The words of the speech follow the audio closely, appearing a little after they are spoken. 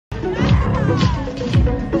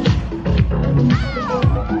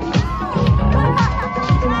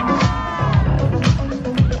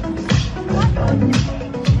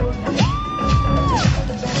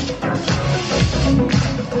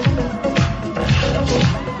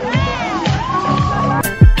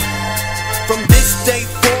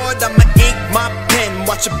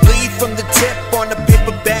Watch it bleed from the tip on the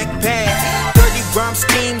paperback pad. 30 rhyme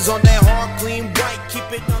schemes on that hard clean white.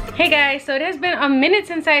 Keep it on the. Hey guys, so it has been a minute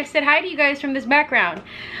since I've said hi to you guys from this background.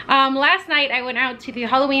 Last night I went out to the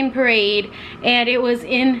Halloween parade and it was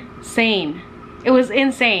insane. It was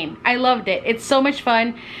insane. I loved it. It's so much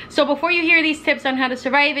fun. So before you hear these tips on how to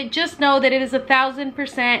survive it, just know that it is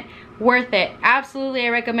 1000% worth it. Absolutely, I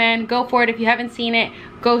recommend. Go for it. If you haven't seen it,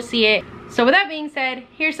 go see it. So with that being said,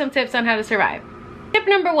 here's some tips on how to survive. Tip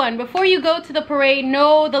number 1, before you go to the parade,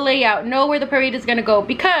 know the layout, know where the parade is gonna go,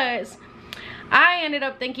 because I ended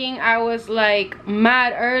up thinking I was like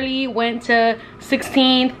mad early, went to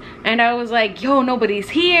 16th, and I was like, yo, nobody's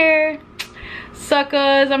here.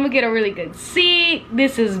 Suckers, I'm gonna get a really good seat.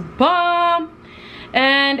 This is bomb.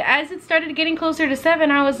 And as it started getting closer to 7,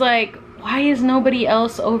 I was like, why is nobody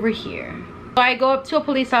else over here? So I go up to a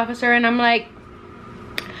police officer and I'm like,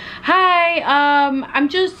 hi, I'm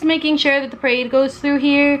just making sure that the parade goes through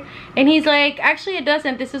here. And he's like, actually it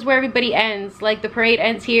doesn't. This is where everybody ends. Like the parade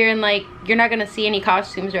ends here and like you're not gonna see any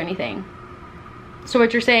costumes or anything. So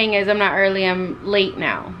what you're saying is I'm not early, I'm late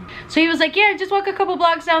now. So he was like, yeah, just walk a couple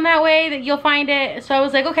blocks down that way that you'll find it. So I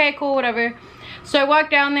was like, okay, cool, whatever. So I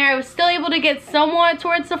walked down there. I was still able to get somewhat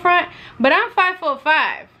towards the front, but I'm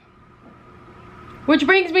 5'5". Which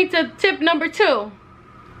brings me to tip number 2.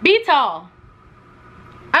 Be tall.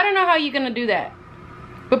 I don't know how you're gonna do that,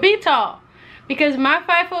 but be tall, because my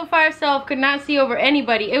 5'5" self could not see over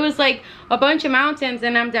anybody. It was like a bunch of mountains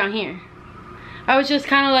and I'm down here. I was just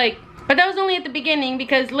kind of like, but that was only at the beginning,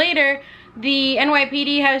 because later the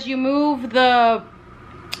NYPD has you move the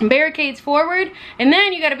barricades forward, and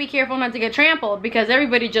then you got to be careful not to get trampled, because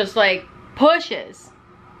everybody just like pushes.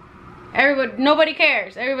 Everybody, nobody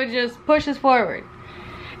cares. Everybody just pushes forward.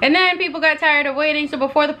 And then people got tired of waiting, so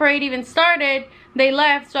before the parade even started, they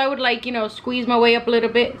left. So I would like, you know, squeeze my way up a little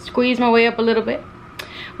bit, squeeze my way up a little bit.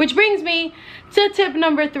 Which brings me to tip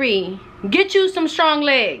number 3. Get you some strong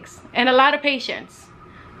legs and a lot of patience,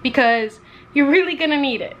 because you're really gonna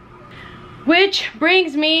need it. Which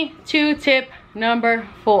brings me to tip number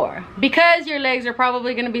 4. Because your legs are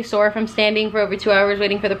probably gonna be sore from standing for over 2 hours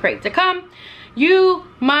waiting for the parade to come, you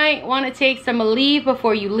might want to take some leave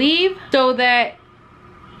before you leave, so that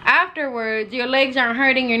afterwards your legs aren't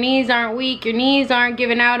hurting, your knees aren't weak, your knees aren't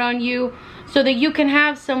giving out on you, so that you can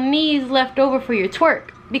have some knees left over for your twerk,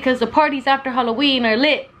 because the parties after Halloween are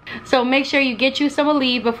lit. So make sure you get you some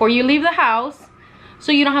leave before you leave the house,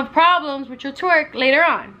 so you don't have problems with your twerk later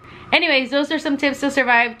on. Anyways, those are some tips to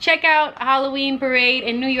survive. Check out Halloween Parade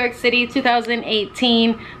in New York City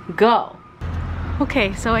 2018. Go.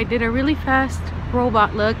 Okay, so I did a really fast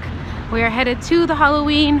robot look. We are headed to the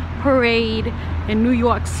Halloween Parade in New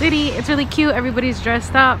York City. It's really cute. Everybody's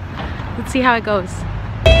dressed up. Let's see how it goes.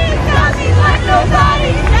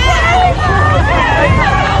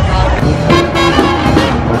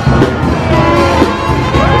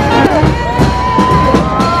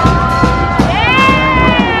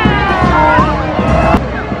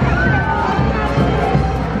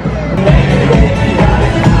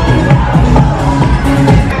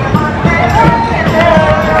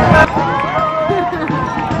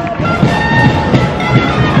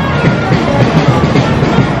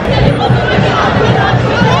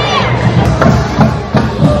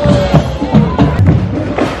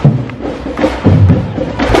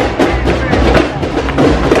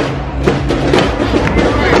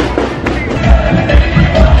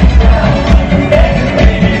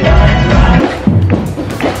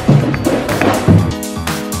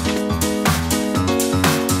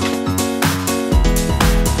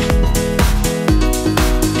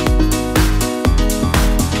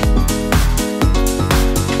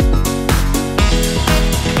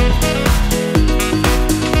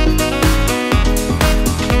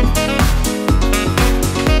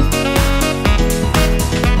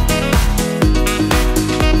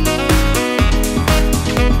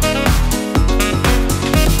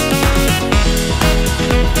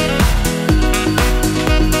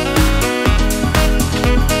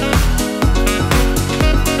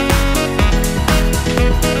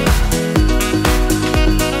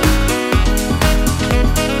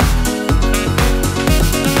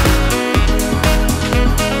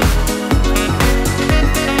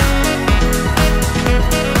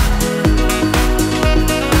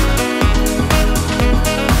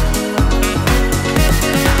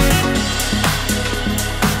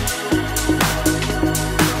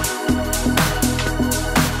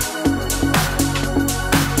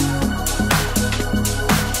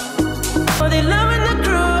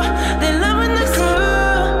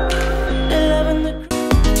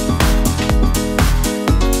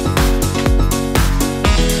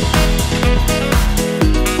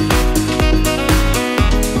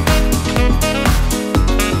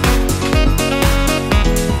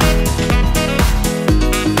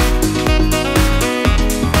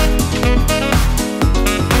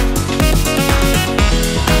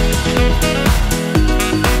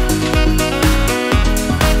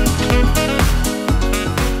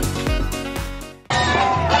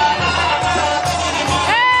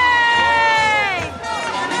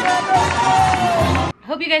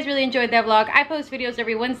 guys really enjoyed that vlog. I post videos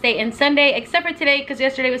every Wednesday and Sunday, except for today because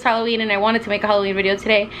yesterday was Halloween and I wanted to make a Halloween video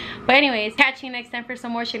today. But anyways, catch you next time for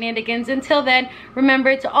some more shenanigans. Until then,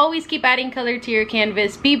 remember to always keep adding color to your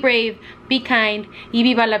canvas. Be brave, be kind, y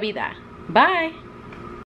viva la vida. Bye.